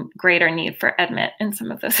even greater need for Edmit in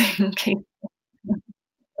some of those cases.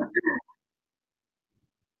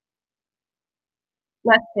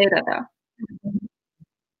 Less data though.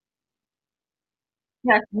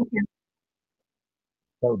 Yeah, thank you.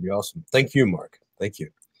 That would be awesome. Thank you, Mark. Thank you.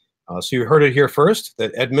 So you heard it here first,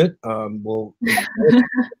 that Edmit will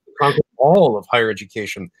conquer all of higher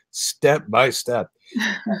education step by step.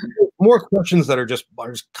 More questions that are just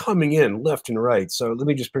coming in left and right. So let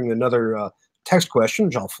me just bring another text question,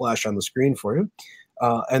 which I'll flash on the screen for you.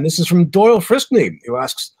 And this is from Doyle Friskney, who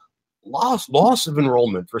asks, loss of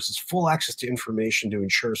enrollment versus full access to information to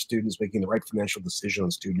ensure students making the right financial decision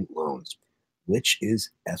on student loans. Which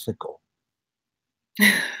is ethical?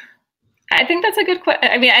 I think that's a good question.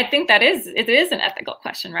 I mean, I think it is an ethical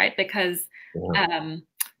question, right? Because when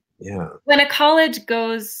a college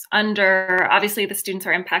goes under, obviously the students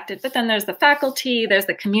are impacted, but then there's the faculty, there's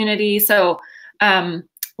the community. So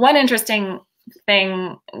one interesting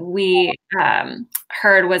thing we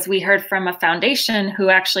heard was we heard from a foundation who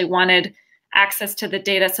actually wanted access to the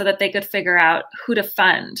data so that they could figure out who to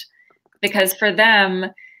fund. Because for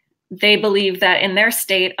them, they believe that in their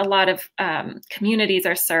state, a lot of communities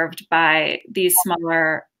are served by these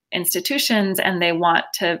smaller institutions, and they want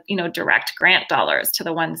to, you know, direct grant dollars to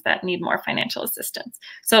the ones that need more financial assistance.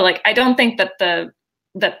 So, like, I don't think that the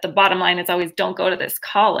bottom line is always don't go to this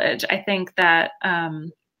college. I think that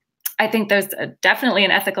there's definitely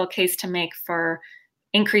an ethical case to make for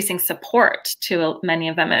increasing support to many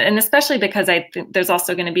of them, and especially because I think there's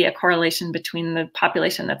also going to be a correlation between the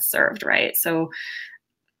population that's served, right? So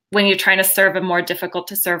when you're trying to serve a more difficult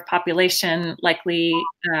to serve population, likely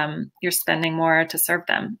you're spending more to serve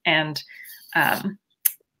them. And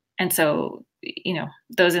so, you know,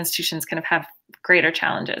 those institutions kind of have greater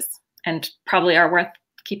challenges and probably are worth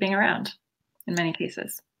keeping around in many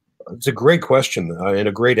cases. It's a great question and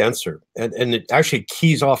a great answer. And it actually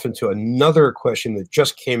keys off into another question that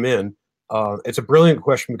just came in. It's a brilliant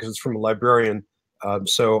question because it's from a librarian.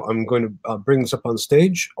 So I'm going to bring this up on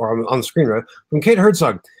stage, or on the screen, right? From Kate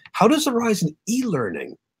Herzog. How does the rise in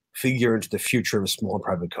e-learning figure into the future of small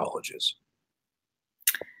private colleges?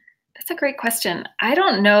 That's a great question. I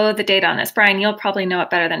don't know the data on this. Brian, you'll probably know it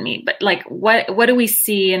better than me, but like what do we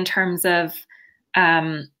see in terms of,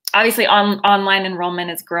 obviously online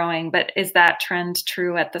enrollment is growing, but is that trend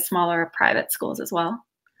true at the smaller private schools as well?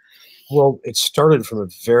 Well, it started from a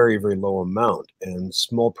very, very low amount, and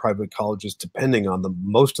small private colleges, depending on them,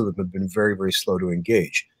 most of them have been very, very slow to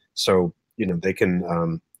engage. So, you know, they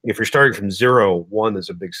can, if you're starting from 0, 1 is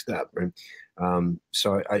a big step, right?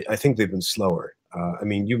 So I think they've been slower. I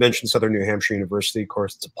mean, you mentioned Southern New Hampshire University. Of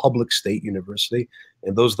course, it's a public state university,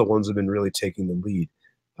 and those are the ones that have been really taking the lead.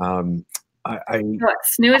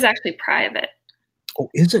 SNU is actually private. Oh,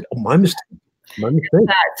 is it? Oh, my mistake. My mistake.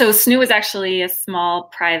 So SNU is actually a small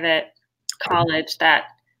private college that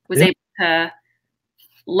was able to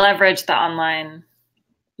leverage the online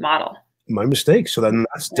model. My mistake. So then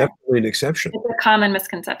that's definitely an exception. It's a common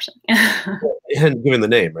misconception. And given the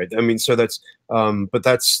name, right? I mean, so that's, but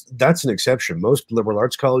that's an exception. Most liberal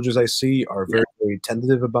arts colleges I see are very, very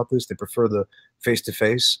tentative about this. They prefer the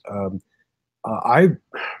face-to-face.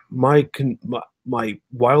 My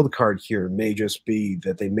wild card here may just be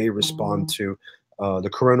that they may respond to the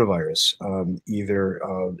coronavirus, either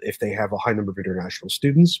if they have a high number of international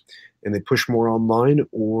students and they push more online,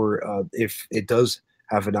 or if it does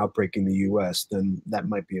have an outbreak in the US, then that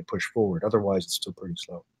might be a push forward. Otherwise, it's still pretty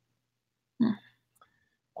slow.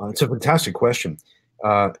 It's a fantastic question.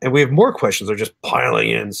 And we have more questions that are just piling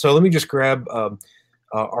in. So let me just grab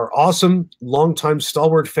our awesome longtime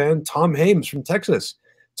stalwart fan, Tom Hames from Texas.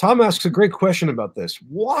 Tom asks a great question about this.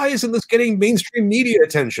 Why isn't this getting mainstream media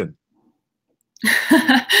attention?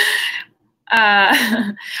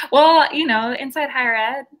 Well, you know, inside higher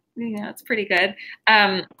ed, you know, it's pretty good.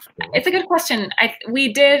 It's a good question.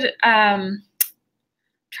 We did, trying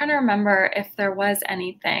to remember if there was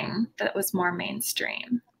anything that was more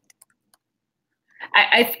mainstream.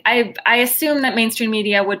 I assume that mainstream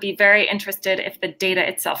media would be very interested if the data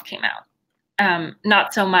itself came out,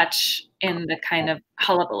 not so much in the kind of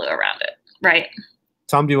hullabaloo around it, right?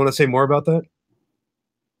 Tom, do you want to say more about that?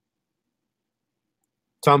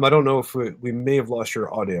 Tom, I don't know if we may have lost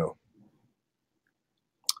your audio.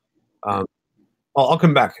 I'll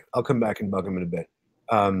come back. I'll come back and bug him in a bit.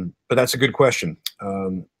 But that's a good question,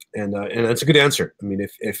 and that's a good answer. I mean,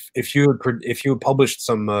 if you had published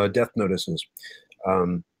some death notices,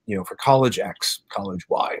 you know, for college X, college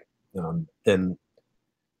Y, then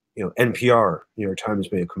you know NPR, New York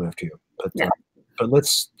Times may have come after you. But yeah. But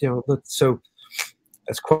let's so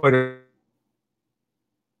that's quite a.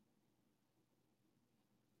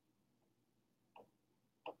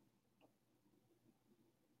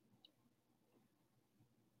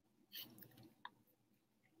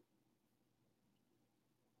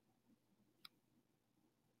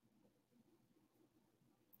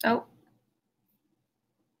 Oh.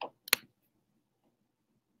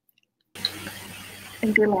 I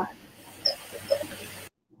think we lost.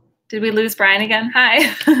 Did we lose Brian again?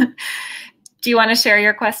 Hi. Do you want to share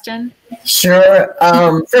your question? Sure.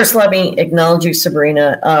 First, let me acknowledge you,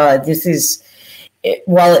 Sabrina. This is,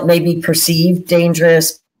 while it may be perceived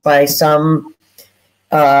dangerous by some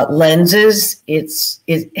lenses,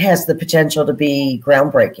 it has the potential to be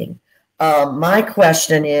groundbreaking. My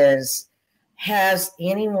question is, has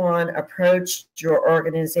anyone approached your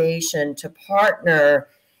organization to partner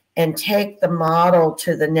and take the model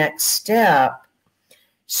to the next step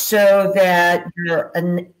so that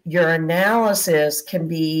your analysis can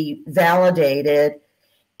be validated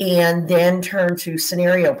and then turn to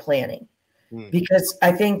scenario planning? Because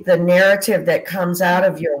I think the narrative that comes out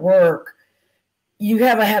of your work, you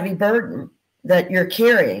have a heavy burden that you're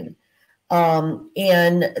carrying.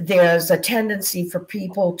 And there's a tendency for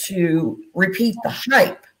people to repeat the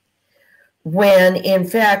hype when, in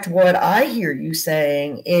fact, what I hear you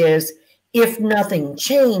saying is, if nothing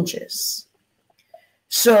changes.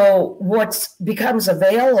 So what becomes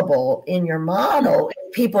available in your model,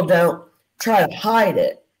 if people don't try to hide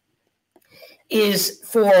it, is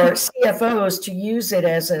for CFOs to use it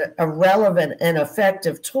as a relevant and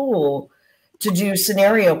effective tool to do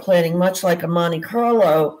scenario planning, much like a Monte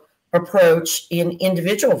Carlo approach in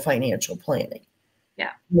individual financial planning.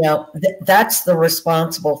 Yeah. Now, that's the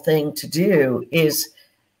responsible thing to do, is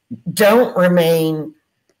don't remain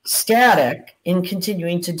static in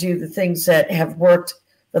continuing to do the things that have worked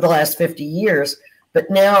for the last 50 years. But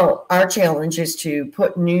now our challenge is to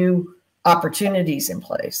put new opportunities in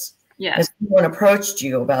place. Yeah. Has anyone approached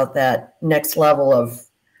you about that next level of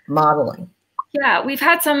modeling? Yeah, we've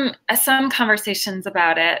had some conversations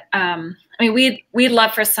about it. I mean, we'd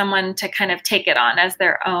love for someone to kind of take it on as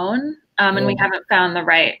their own, and we haven't found the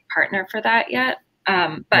right partner for that yet.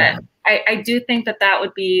 But I do think that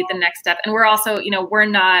would be the next step. And we're also, you know, we're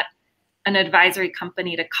not an advisory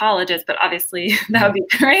company to colleges, but obviously that would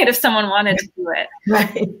be great if someone wanted to do it.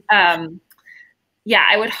 Right. Yeah,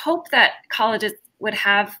 I would hope that colleges would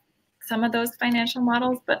have some of those financial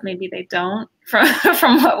models, but maybe they don't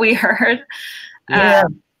from what we heard. Yeah.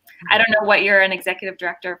 I don't know what you're an executive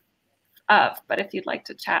director of, but if you'd like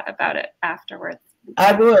to chat about it afterwards.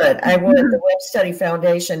 I would. The Web Study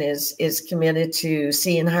Foundation is committed to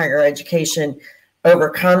seeing higher education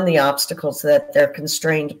overcome the obstacles that they're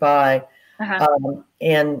constrained by.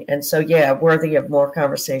 And so, yeah, worthy of more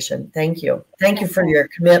conversation. Thank you. Thank you for your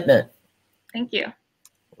commitment. Thank you.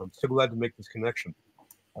 I'm so glad to make this connection.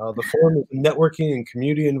 The forum is a networking and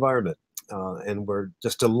community environment, and we're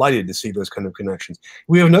just delighted to see those kind of connections.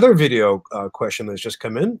 We have another video question that's just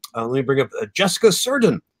come in. Let me bring up Jessica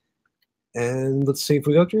Surden. And let's see if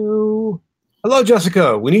we got you. Hello,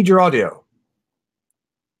 Jessica. We need your audio.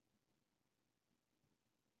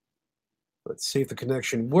 Let's see if the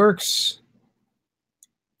connection works.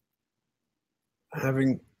 Hi,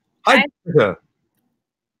 Jessica.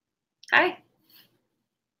 Hi.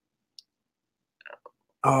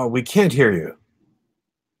 Oh, we can't hear you.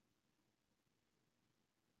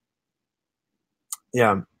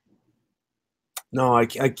 Yeah. No, I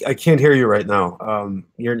can't hear you right now.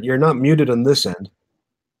 You're not muted on this end.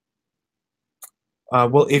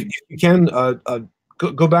 Well, if you can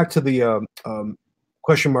go back to the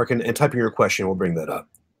question mark and type in your question, we'll bring that up.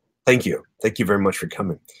 Thank you. Thank you very much for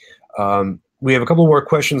coming. We have a couple more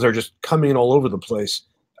questions that are just coming in all over the place.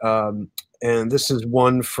 And this is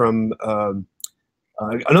one from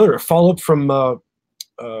another follow-up from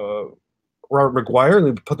Robert McGuire.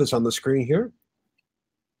 Let me put this on the screen here.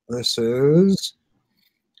 This is,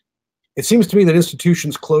 it seems to me that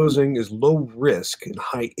institutions closing is low risk and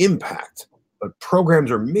high impact, but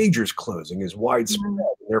programs or majors closing is widespread and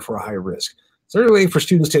therefore high risk. Is there a way for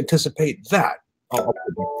students to anticipate that?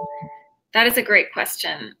 That is a great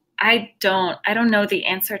question. I don't know the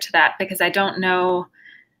answer to that because I don't know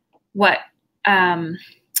what,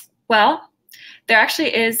 well, there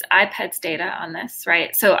actually is IPEDS data on this,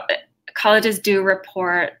 right? So colleges do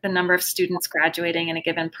report the number of students graduating in a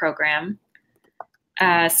given program.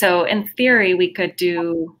 So in theory, we could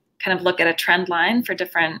kind of look at a trend line for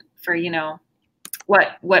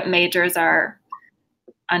what majors are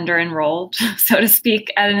under enrolled, so to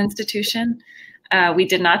speak, at an institution. We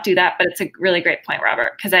did not do that, but it's a really great point,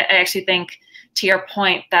 Robert, because I actually think, to your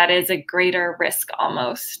point, that is a greater risk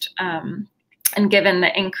almost. And given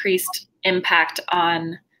the increased impact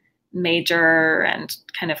on major and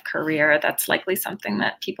kind of career, that's likely something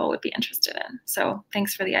that people would be interested in. So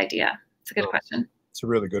thanks for the idea. It's a good question. It's a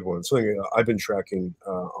really good one. Something I've been tracking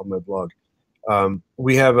on my blog.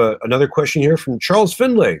 We have another question here from Charles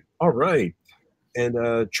Finlay. All right.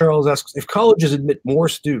 And Charles asks, if colleges admit more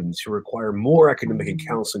students who require more academic and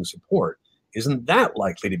counseling support, isn't that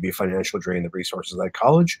likely to be a financial drain of resources at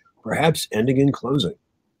college, perhaps ending in closing?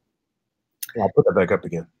 I'll put that back up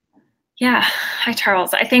again. Yeah. Hi,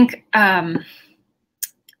 Charles. I think, I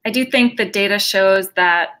do think the data shows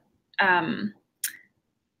that kind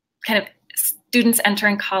of students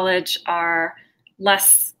entering college are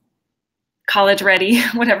less college ready,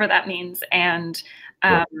 whatever that means, and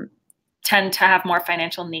tend to have more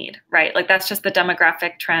financial need, right? Like that's just the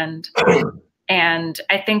demographic trend. And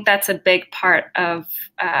I think that's a big part of,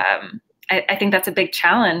 I think that's a big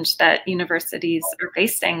challenge that universities are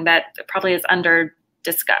facing that probably is under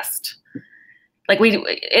discussed. Like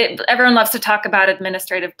everyone loves to talk about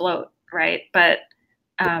administrative bloat, right? But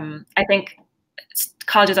I think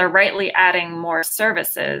colleges are rightly adding more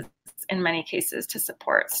services in many cases to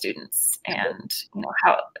support students, and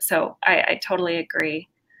so I totally agree.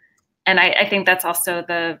 And I think that's also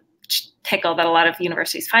the pickle that a lot of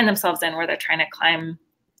universities find themselves in, where they're trying to climb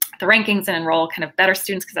the rankings and enroll kind of better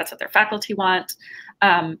students because that's what their faculty want.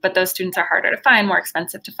 But those students are harder to find, more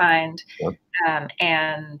expensive to find. Yep.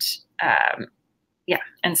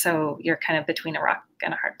 And so you're kind of between a rock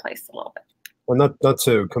and a hard place a little bit. Well, not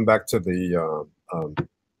to come back to the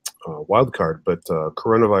wild card, but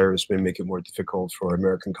coronavirus may make it more difficult for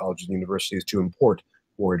American colleges and universities to import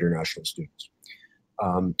more international students.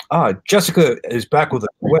 Jessica is back with a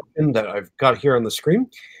question that I've got here on the screen.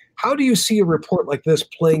 How do you see a report like this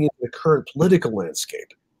playing into the current political landscape,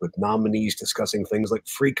 with nominees discussing things like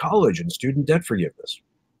free college and student debt forgiveness?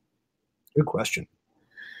 Good question.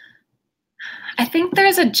 I think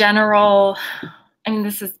there's a general, I mean,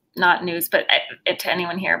 this is not news, but to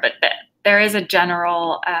anyone here, but there is a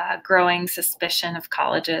general growing suspicion of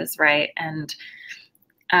colleges, right? And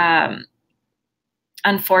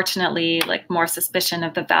unfortunately, like more suspicion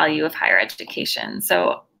of the value of higher education.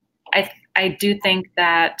 So I do think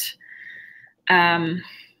that I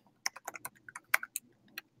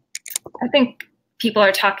think people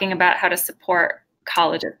are talking about how to support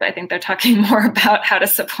colleges, but I think they're talking more about how to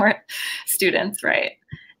support students, right?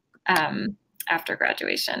 After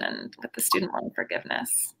graduation and with the student loan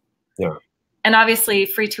forgiveness. Yeah. And obviously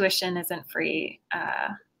free tuition isn't free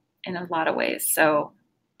in a lot of ways. So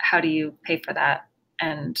how do you pay for that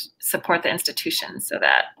and support the institutions so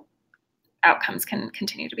that outcomes can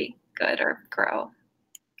continue to be good or grow,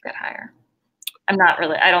 get higher?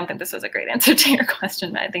 I don't think this was a great answer to your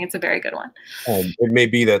question, but I think it's a very good one. It may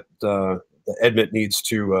be that the Edmit needs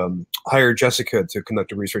to hire Jessica to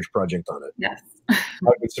conduct a research project on it. Yes. I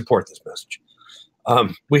would support this message.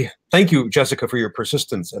 We thank you, Jessica, for your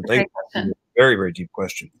persistence, and thank you for your very, very deep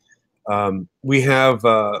question. We have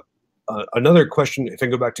another question. If I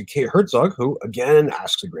go back to Kate Herzog, who again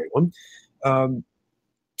asks a great one.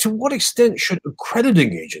 To what extent should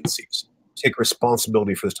accrediting agencies take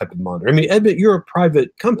responsibility for this type of monitoring? I mean, Edmit, you're a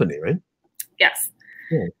private company, right? Yes.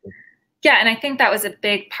 Yeah, and I think that was a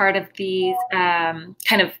big part of the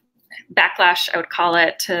kind of backlash, I would call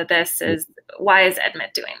it, to this is, why is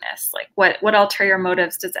Edmit doing this? Like, what ulterior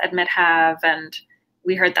motives does Edmit have? And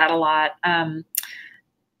we heard that a lot.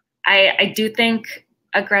 I do think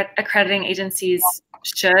accrediting agencies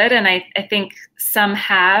should, and I think some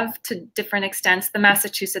have to different extents. The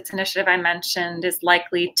Massachusetts initiative I mentioned is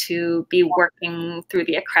likely to be working through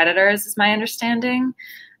the accreditors, is my understanding.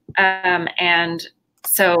 And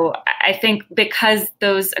so I think because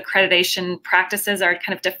those accreditation practices are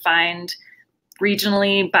kind of defined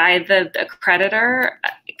regionally by the accreditor,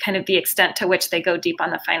 kind of the extent to which they go deep on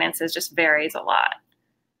the finances just varies a lot.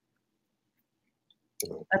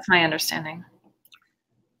 That's my understanding.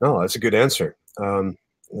 No, that's a good answer.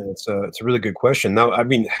 It's a really good question. Now, I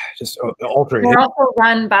mean, just altering. They're also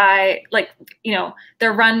run by,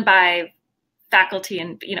 they're run by faculty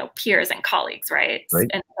and, peers and colleagues, right?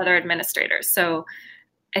 And other administrators. So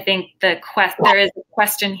I think there is a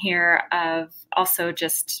question here of also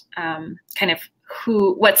just kind of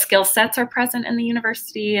what skill sets are present in the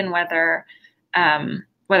university, and whether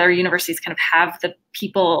whether universities kind of have the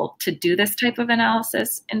people to do this type of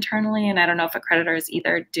analysis internally. And I don't know if accreditors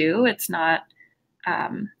either do. It's not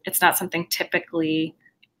something typically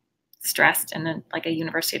stressed in like a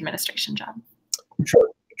university administration job.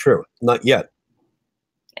 True. Not yet.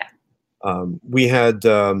 Yeah. We had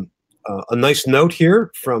a nice note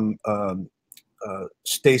here from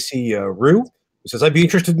Stacy Rue, who says, "I'd be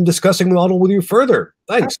interested in discussing the model with you further."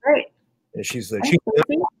 Thanks. Oh, great. And she's the chief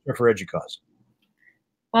for EDUCAUSE.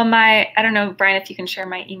 Well, I don't know, Brian, if you can share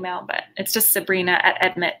my email, but it's just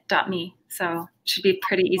sabrina@edmit.me. So it should be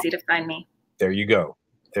pretty easy to find me. There you go.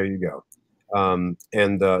 There you go.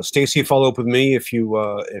 And Stacy, follow up with me if you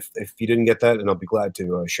didn't get that, and I'll be glad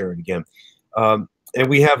to share it again. And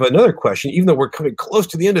we have another question, even though we're coming close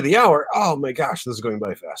to the end of the hour. Oh my gosh, this is going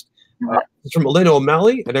by fast. It's from Elena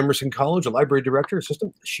O'Malley at Emerson College, a library director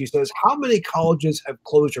assistant. She says, "How many colleges have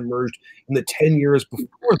closed or merged in the 10 years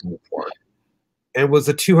before the report? And was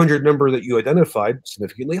the 200 number that you identified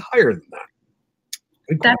significantly higher than that?"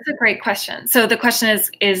 That's a great question. So the question is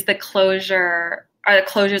are the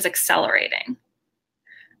closures accelerating?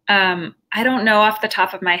 I don't know off the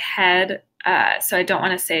top of my head, so I don't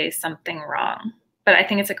want to say something wrong, but I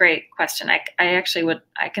think it's a great question. I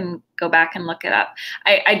can go back and look it up.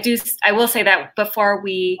 I will say that before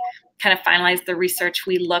we kind of finalized the research,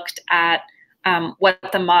 we looked at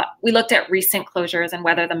we looked at recent closures and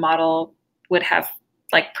whether the model would have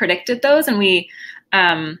like predicted those, and we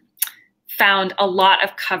found a lot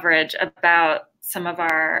of coverage about some of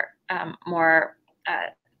our more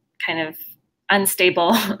kind of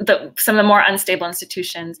unstable, some of the more unstable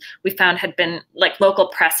institutions we found had been like local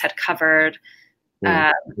press had covered,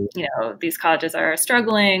 you know, these colleges are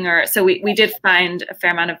struggling, or so we did find a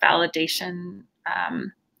fair amount of validation,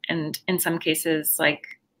 and in some cases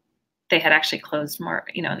like they had actually closed more,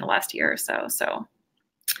 you know, in the last year or so. So.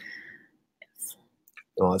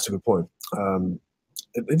 Oh, that's a good point.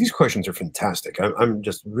 These questions are fantastic. I'm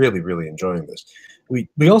just really, really enjoying this.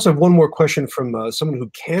 We also have one more question from someone who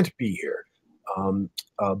can't be here,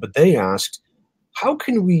 but they asked, how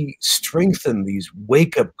can we strengthen these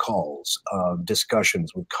wake-up calls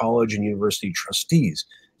discussions with college and university trustees,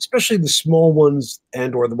 especially the small ones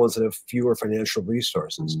and or the ones that have fewer financial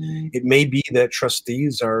resources? It may be that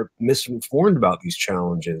trustees are misinformed about these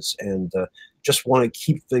challenges and just want to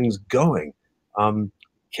keep things going.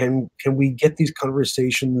 Can we get these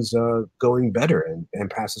conversations going better and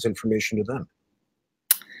pass this information to them?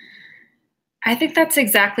 I think that's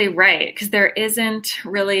exactly right, because there isn't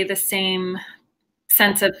really the same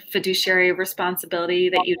sense of fiduciary responsibility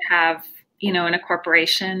that you'd have, you know, in a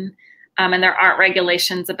corporation, and there aren't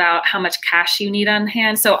regulations about how much cash you need on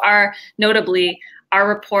hand. So notably, our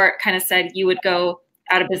report kind of said you would go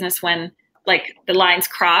out of business when like the lines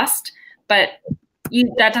crossed, but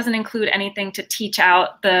that doesn't include anything to teach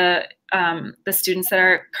out the students that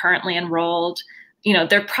are currently enrolled. You know,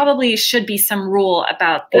 there probably should be some rule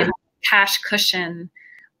about the cash cushion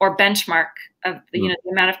or benchmark of the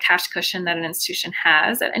amount of cash cushion that an institution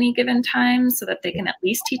has at any given time, so that they can at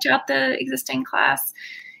least teach out the existing class.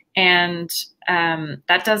 And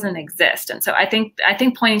that doesn't exist. And so I think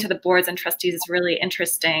pointing to the boards and trustees is really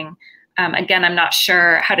interesting. Again, I'm not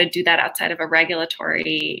sure how to do that outside of a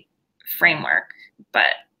regulatory framework,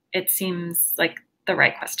 but it seems like the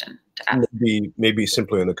right question to ask. Maybe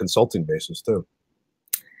simply on a consulting basis too.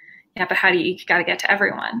 Yeah, but how do you got to get to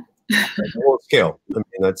everyone? Scale. I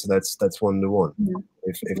mean, that's 1-to-1.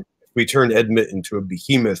 If we turn Edmit into a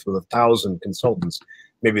behemoth with 1,000 consultants,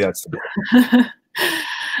 maybe that's the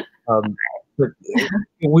goal. But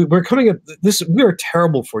we're coming up. We are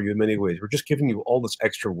terrible for you in many ways. We're just giving you all this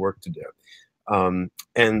extra work to do.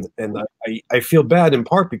 And I feel bad in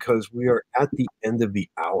part because we are at the end of the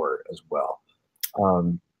hour as well.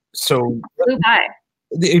 So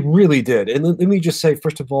it really did. And let me just say,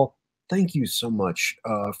 first of all, thank you so much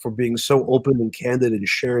for being so open and candid and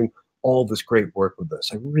sharing all this great work with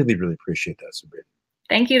us. I really, really appreciate that, Sabrina.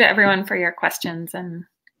 Thank you to everyone for your questions and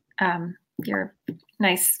your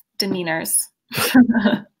nice demeanors.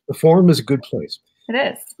 The forum is a good place. It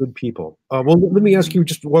is. Good people. Well, let me ask you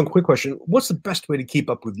just one quick question. What's the best way to keep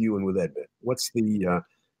up with you and with Edmit? What's the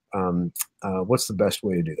best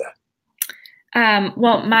way to do that?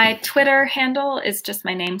 Well, my Twitter handle is just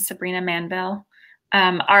my name, Sabrina Manville.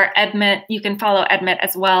 Our Edmit, you can follow Edmit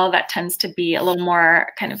as well. That tends to be a little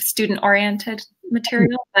more kind of student-oriented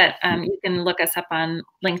material, but you can look us up on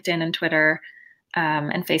LinkedIn and Twitter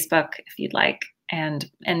and Facebook if you'd like. And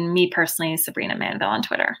me personally, Sabrina Manville on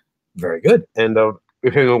Twitter. Very good. And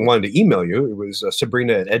if anyone wanted to email you, it was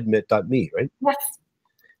Sabrina@edmit.me, right? Yes.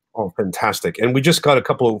 Oh, fantastic. And we just got a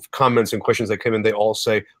couple of comments and questions that came in. They all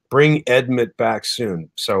say, bring Edmit back soon.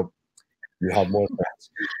 So you have more fans.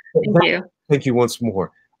 Thank you. Thank you once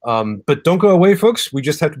more. But don't go away, folks. We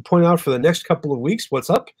just have to point out for the next couple of weeks what's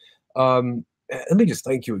up. Let me just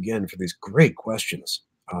thank you again for these great questions.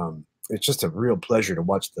 It's just a real pleasure to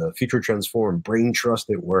watch the Future Transform Brain Trust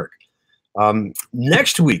at work.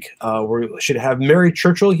 Next week, we should have Mary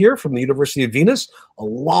Churchill here from the University of Venus, a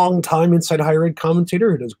long-time Inside Higher Ed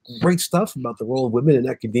commentator who does great stuff about the role of women in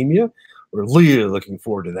academia. We're really looking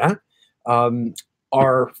forward to that.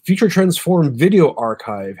 Our Future Transform video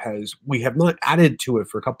archive we have not added to it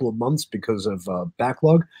for a couple of months because of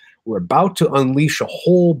backlog. We're about to unleash a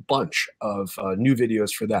whole bunch of new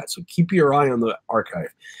videos for that. So keep your eye on the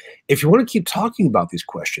archive. If you want to keep talking about these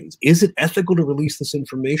questions, is it ethical to release this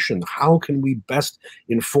information? How can we best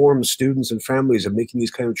inform students and families of making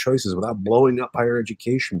these kind of choices without blowing up higher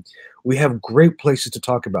education? We have great places to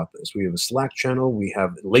talk about this. We have a Slack channel, we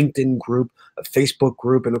have a LinkedIn group, a Facebook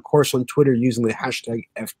group, and of course on Twitter using the hashtag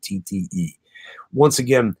FTTE. Once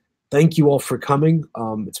again, thank you all for coming.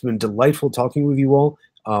 It's been delightful talking with you all.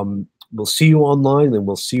 We'll see you online and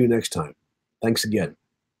we'll see you next time. Thanks again.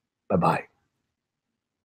 Bye-bye.